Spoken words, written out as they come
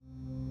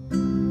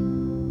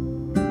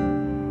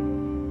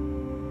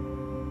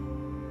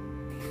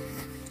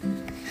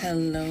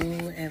Hello,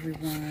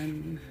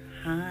 everyone.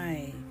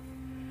 Hi,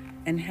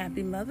 and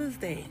happy Mother's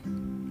Day.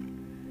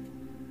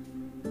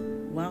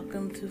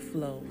 Welcome to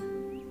Flow.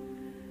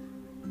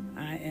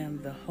 I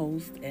am the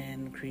host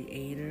and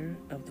creator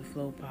of the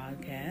Flow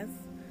podcast,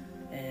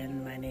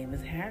 and my name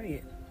is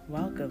Harriet.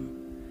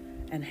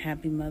 Welcome, and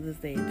happy Mother's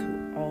Day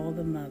to all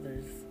the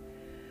mothers,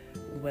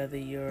 whether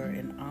you're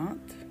an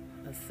aunt,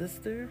 a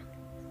sister,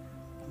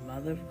 a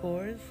mother, of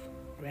course,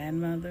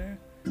 grandmother,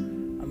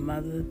 a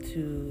mother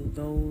to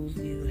those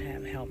you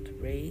have helped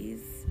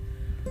raise,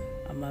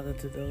 a mother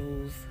to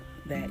those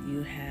that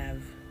you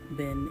have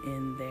been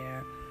in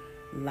their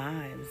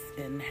lives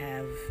and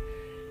have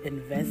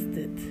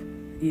invested,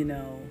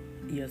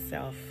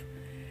 yourself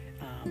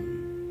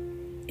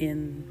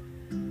in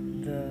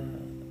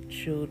the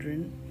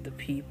children, the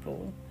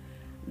people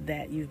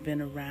that you've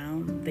been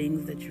around,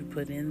 things that you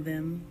put in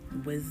them,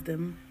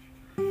 wisdom.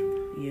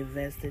 You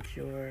invested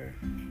your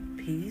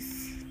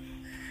peace,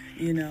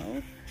 you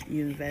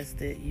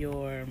invested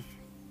your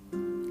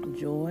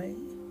joy.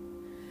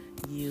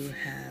 You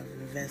have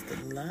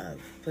invested love,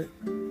 put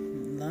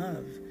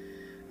love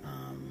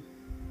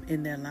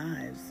in their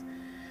lives,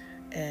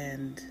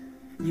 and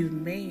you've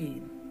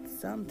made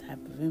some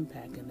type of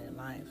impact in their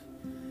life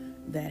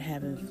that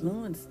have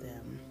influenced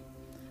them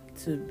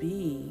to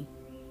be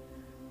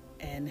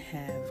and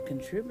have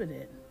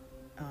contributed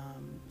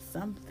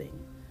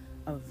something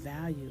of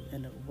value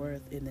and of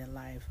worth in their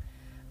life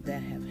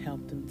that have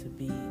helped them to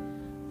be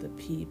the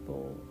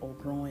people or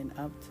growing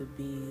up to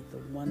be the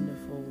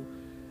wonderful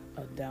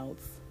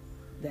adults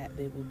that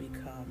they will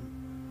become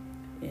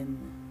in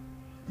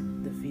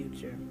the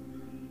future.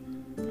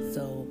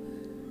 So,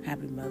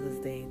 happy Mother's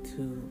Day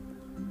to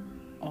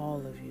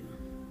all of you.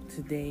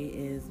 Today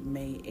is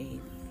May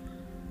 8th,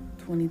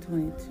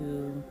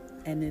 2022,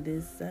 and it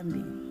is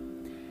Sunday.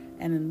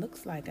 And it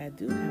looks like I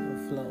do have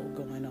a flow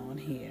going on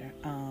here.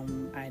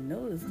 I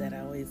noticed that I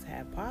always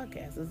have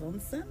podcasts on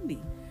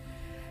Sunday.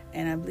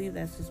 And I believe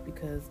that's just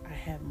because I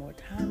have more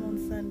time on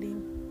Sunday.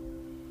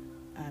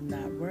 I'm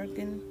not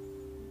working.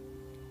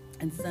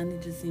 And Sunday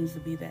just seems to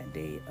be that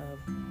day of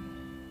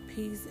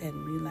peace and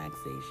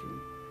relaxation.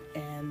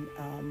 And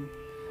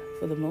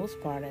for the most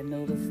part, I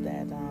noticed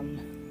that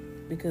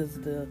because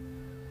the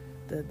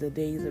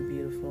days are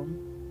beautiful,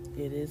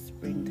 it is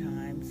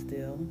springtime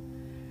still.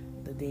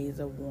 The days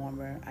are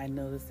warmer. I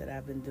noticed that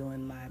I've been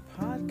doing my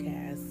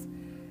podcast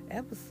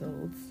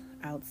episodes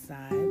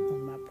outside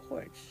on my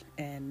porch,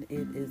 and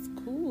it is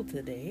cool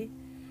today.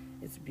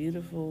 It's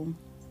beautiful,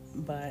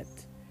 but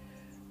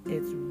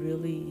it's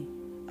really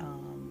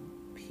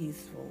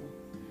peaceful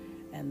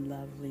and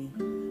lovely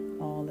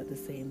all at the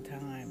same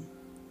time.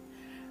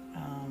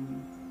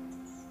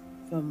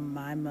 For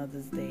my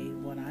Mother's Day,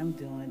 what I'm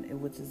doing,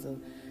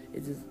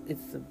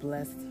 it's a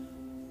blessed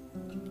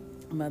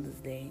Mother's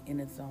Day in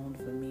its own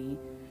for me.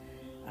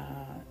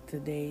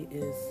 Today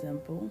is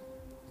simple.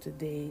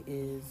 Today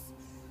is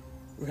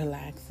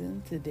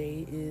relaxing.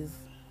 Today is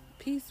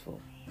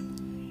peaceful.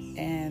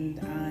 And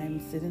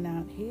I'm sitting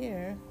out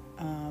here,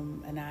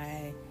 and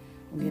I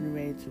am getting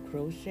ready to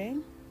crochet.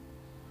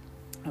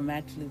 I'm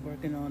actually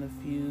working on a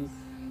few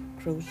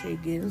crochet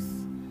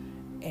gifts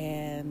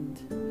and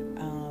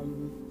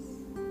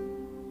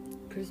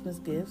Christmas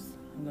gifts.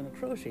 I'm going to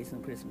crochet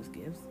some Christmas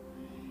gifts.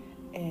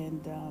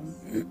 And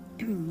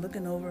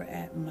looking over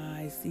at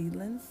my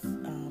seedlings,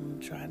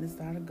 trying to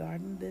start a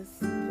garden this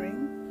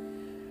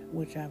spring,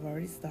 which I've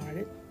already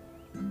started.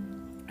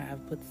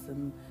 I've put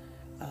some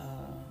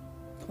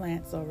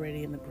plants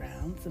already in the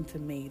ground, some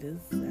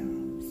tomatoes,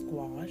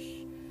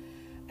 squash.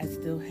 I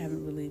still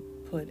haven't really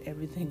put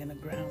everything in the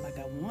ground like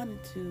I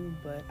wanted to,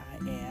 but I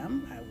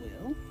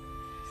will.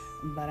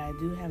 But I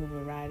do have a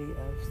variety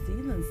of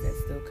seedlings that's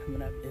still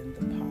coming up in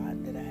the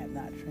pot that I have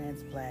not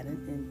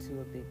transplanted into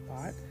a big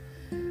pot,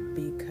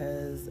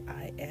 because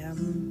I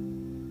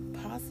am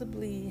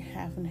possibly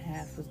half and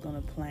half is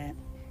going to plant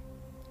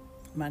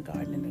my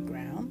garden in the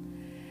ground,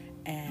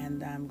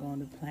 and I'm going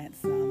to plant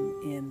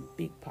some in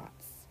big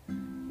pots,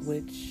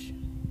 which,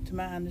 to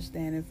my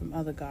understanding from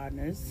other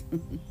gardeners,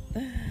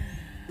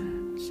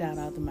 shout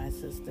out to my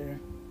sister,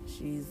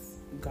 she's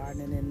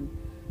gardening in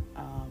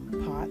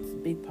pots,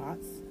 big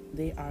pots.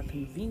 They are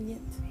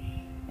convenient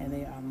and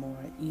they are more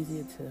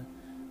easier to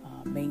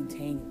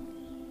maintain.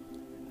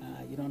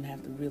 You don't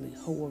have to really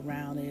hoe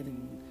around it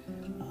and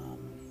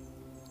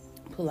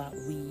pull out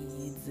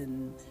weeds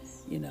and,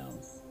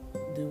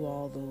 do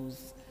all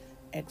those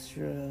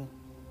extra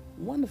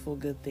wonderful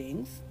good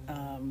things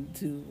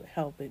to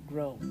help it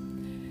grow.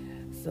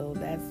 So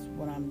that's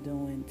what I'm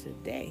doing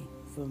today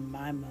for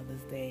my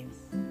Mother's Day.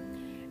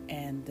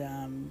 And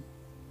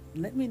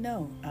let me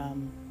know.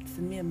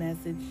 Send me a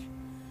message,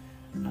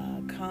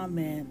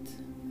 comment.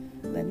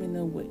 Let me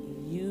know what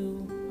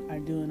you are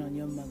doing on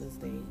your Mother's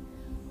Day,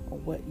 or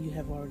what you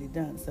have already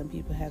done. Some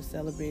people have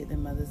celebrated their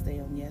Mother's Day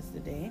on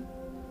yesterday,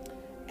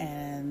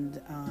 and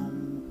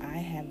I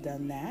have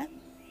done that.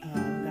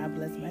 God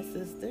bless my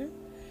sister,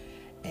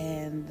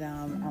 and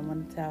I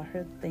want to tell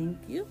her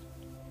thank you.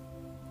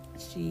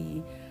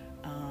 She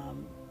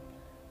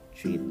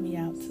treated me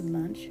out to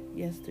lunch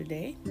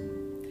yesterday,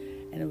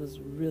 and it was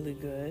really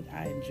good.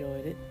 I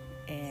enjoyed it,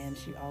 and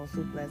she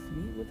also blessed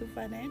me with a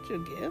financial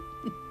gift.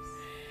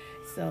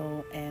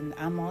 So, and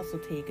I'm also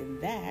taking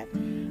that.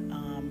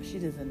 She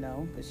doesn't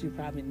know, but she'll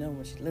probably know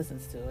when she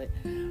listens to it,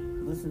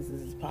 listens to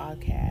this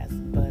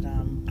podcast. But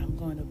I'm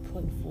going to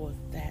put forth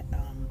that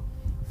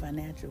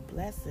financial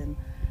blessing.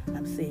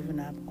 I'm saving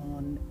up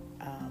on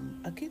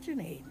a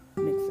KitchenAid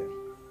mixer,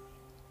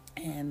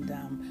 and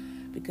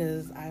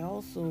because I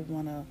also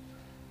want to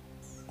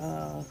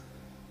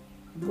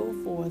go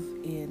forth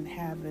in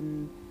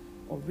having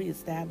or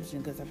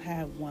reestablishing, because I've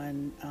had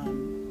one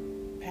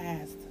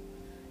passed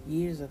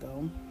years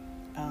ago,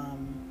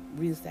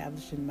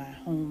 reestablishing my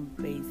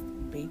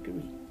home-based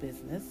bakery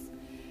business,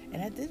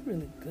 and I did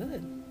really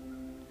good.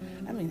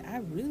 I mean, I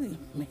really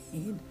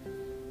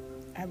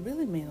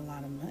made a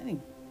lot of money,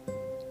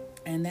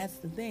 and that's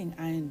the thing.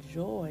 I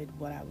enjoyed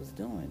what I was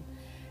doing,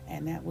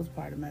 and that was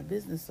part of my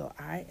business. So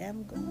I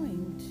am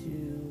going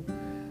to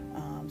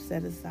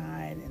set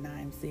aside, and I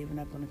am saving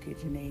up on a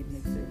KitchenAid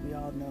mixer. We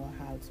all know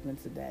how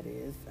expensive that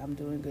is. I'm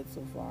doing good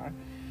so far.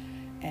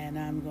 And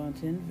I'm going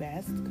to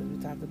invest, because we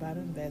talked about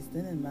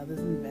investing, and mothers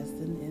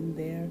investing in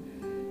their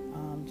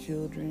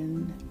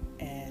children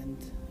and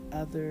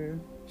other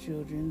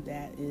children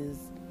that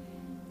is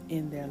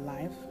in their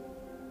life.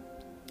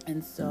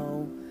 And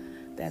so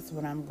that's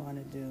what I'm going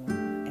to do.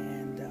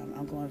 And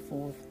I'm going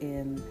forth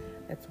in,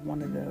 that's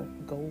one of the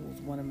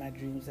goals, one of my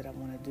dreams that I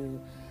want to do.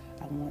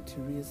 I want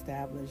to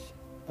reestablish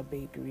a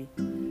bakery,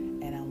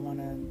 and I want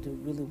to do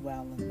really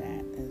well in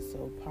that. And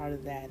so part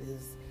of that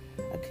is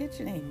a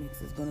KitchenAid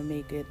mix is going to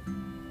make it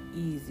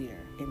easier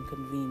and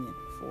convenient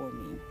for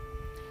me.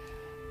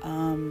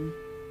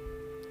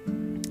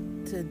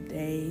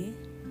 Today,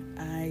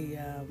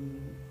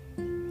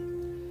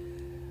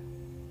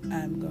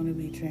 I'm going to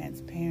be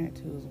transparent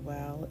too as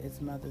well.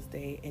 It's Mother's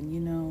Day, and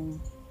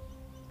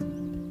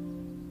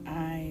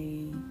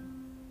I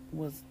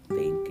was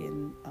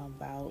thinking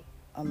about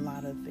a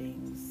lot of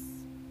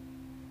things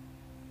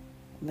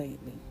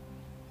lately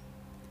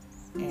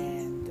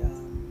and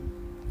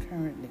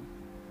currently,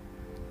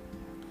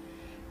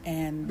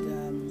 and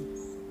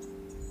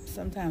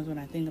sometimes when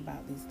I think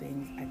about these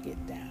things, I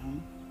get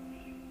down,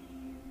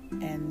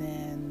 and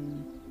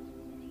then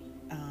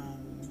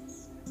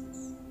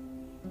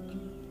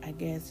I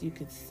guess you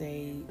could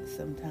say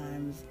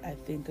sometimes I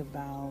think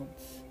about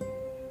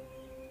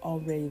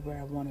already where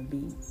I want to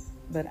be,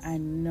 but I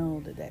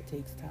know that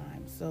takes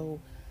time. So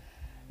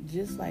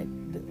just like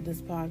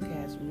this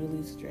podcast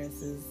really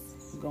stresses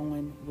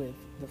going with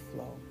the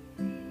flow.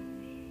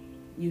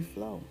 You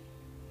flow.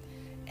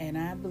 And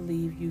I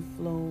believe you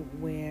flow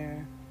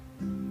where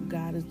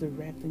God is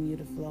directing you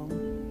to flow.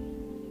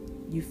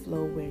 You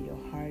flow where your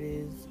heart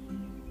is.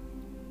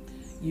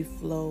 You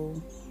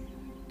flow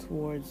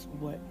towards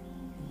what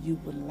you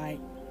would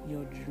like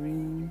your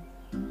dream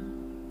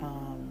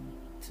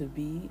to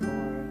be,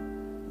 or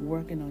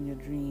working on your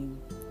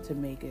dream to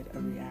make it a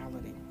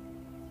reality.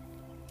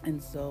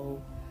 And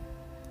so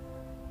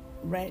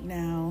right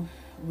now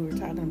we were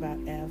talking about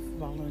F,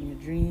 following your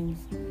dreams,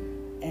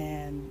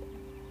 and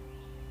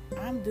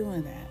I'm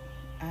doing that.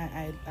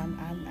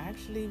 I'm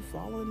actually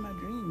following my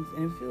dreams,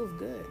 and it feels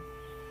good.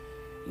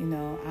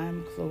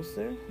 I'm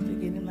closer to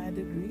getting my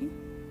degree.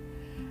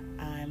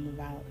 I'm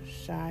about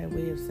shy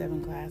away of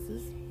 7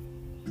 classes.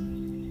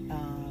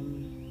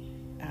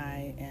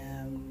 I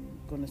am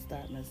going to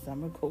start my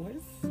summer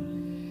course,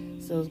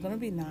 so it's going to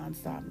be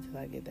nonstop until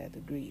I get that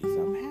degree.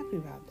 So I'm happy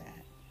about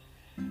that.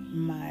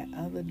 My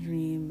other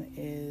dream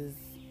is,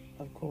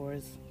 of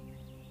course,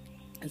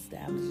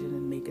 establishing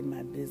and making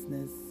my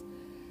business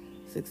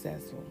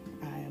successful.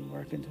 I am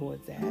working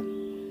towards that.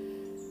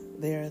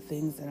 There are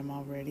things that I'm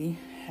already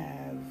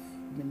have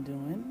been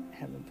doing,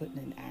 have been putting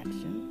in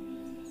action.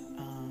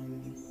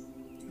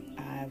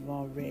 I've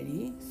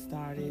already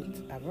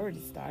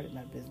started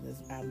my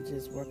business. I'm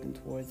just working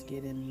towards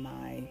getting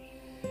my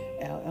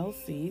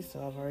LLC, so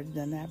I've already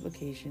done the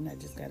application. I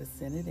just got to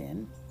send it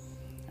in.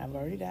 I've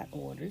already got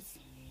orders,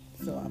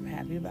 so I'm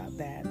happy about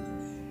that.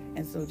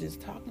 And so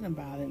just talking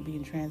about it,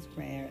 being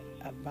transparent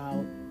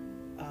about,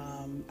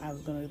 I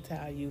was going to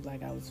tell you,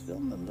 like, I was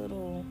feeling a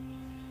little,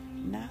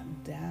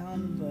 not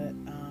down, but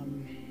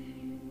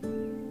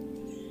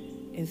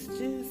it's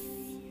just,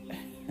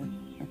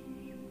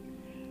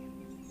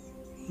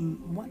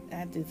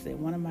 I did say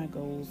one of my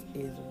goals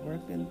is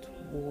working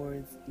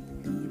towards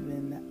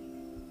leaving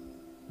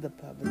the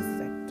public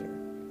sector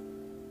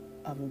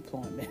of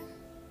employment.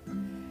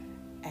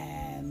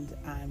 And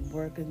I'm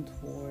working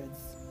towards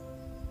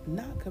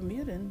not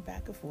commuting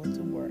back and forth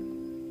to work.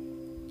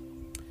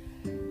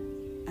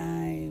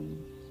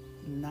 I'm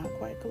not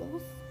quite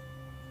close,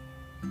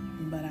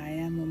 but I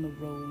am on the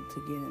road to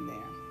getting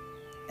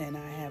there. And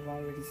I have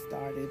already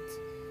started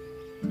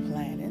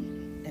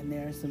planning, and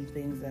there are some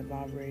things I've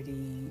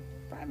already,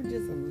 probably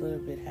just a little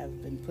bit,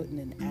 have been putting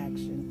in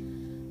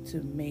action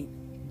to make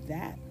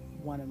that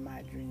one of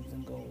my dreams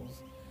and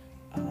goals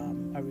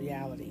a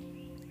reality,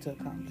 to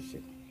accomplish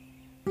it.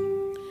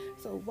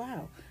 So,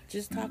 wow,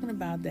 just talking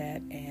about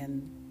that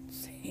and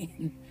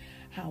saying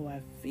how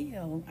I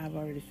feel, I've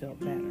already felt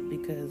better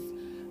because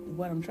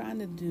what I'm trying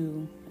to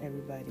do,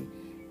 everybody,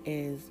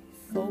 is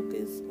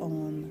focus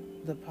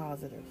on the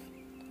positive,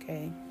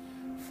 okay?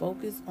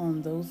 Focus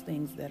on those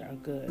things that are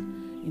good.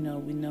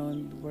 We know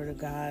in the Word of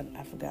God,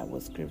 I forgot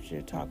what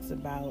scripture talks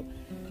about,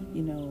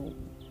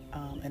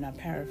 and I'm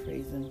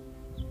paraphrasing,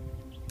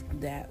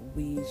 that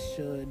we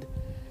should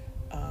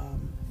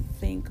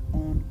think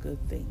on good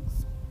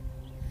things.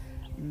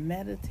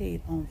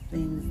 Meditate on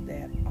things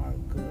that are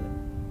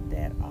good,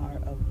 that are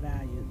of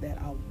value,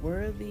 that are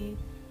worthy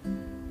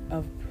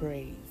of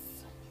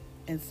praise.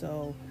 And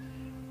so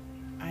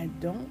right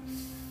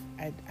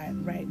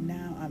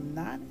now, I'm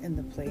not in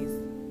the place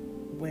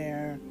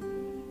where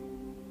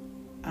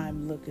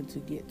I'm looking to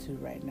get to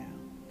right now,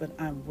 but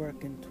I'm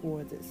working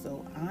towards it.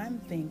 So I'm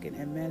thinking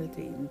and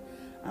meditating,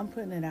 I'm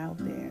putting it out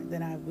there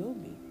that I will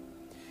be.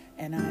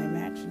 And I am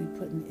actually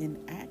putting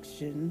in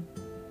action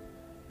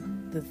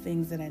the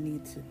things that I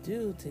need to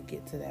do to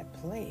get to that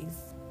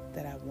place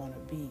that I want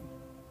to be.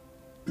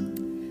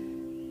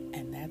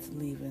 And that's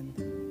leaving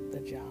the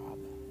job.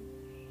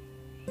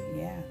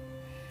 Yeah.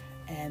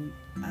 And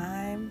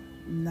I'm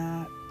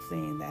not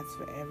saying that's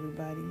for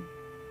everybody.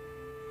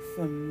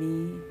 For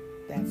me,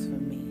 that's for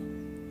me.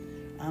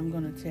 I'm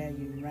going to tell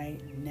you right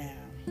now.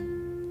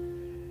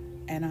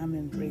 And I'm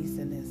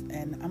embracing this.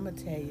 And I'm going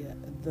to tell you,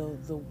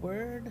 the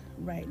word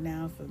right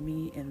now for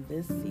me in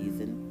this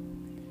season,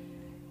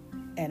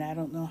 and I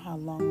don't know how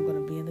long I'm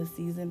going to be in this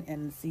season,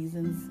 and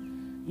seasons,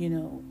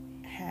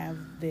 have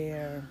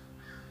their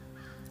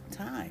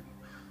time.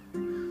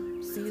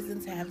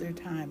 Seasons have their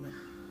timing.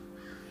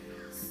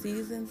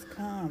 Seasons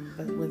come,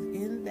 but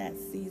within that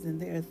season,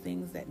 there are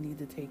things that need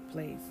to take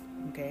place,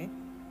 okay?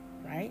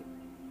 Right?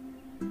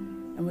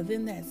 And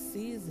within that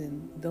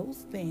season,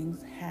 those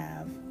things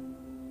have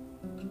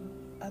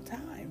a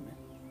time.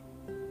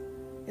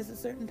 It's a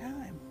certain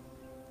time.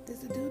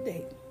 There's a due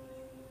date.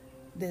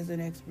 There's an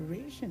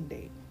expiration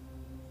date.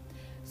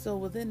 So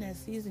within that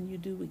season, you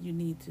do what you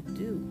need to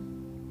do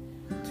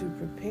to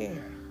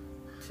prepare,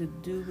 to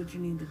do what you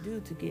need to do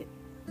to get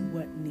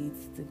what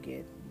needs to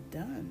get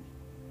done.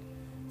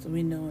 So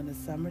we know in the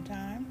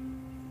summertime,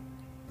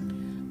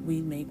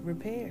 we make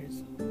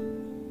repairs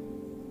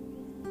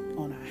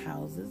on our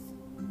houses.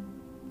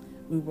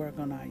 We work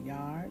on our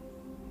yard.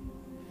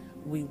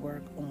 We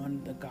work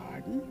on the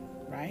garden,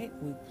 right?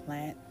 We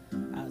plant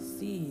our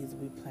seeds.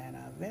 We plant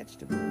our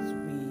vegetables.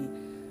 We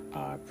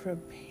are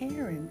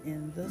preparing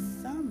in the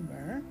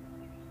summer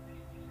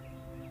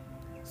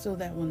so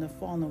that when the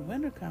fall and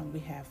winter come, we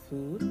have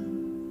food.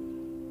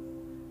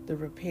 The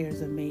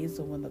repairs are made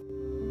so when the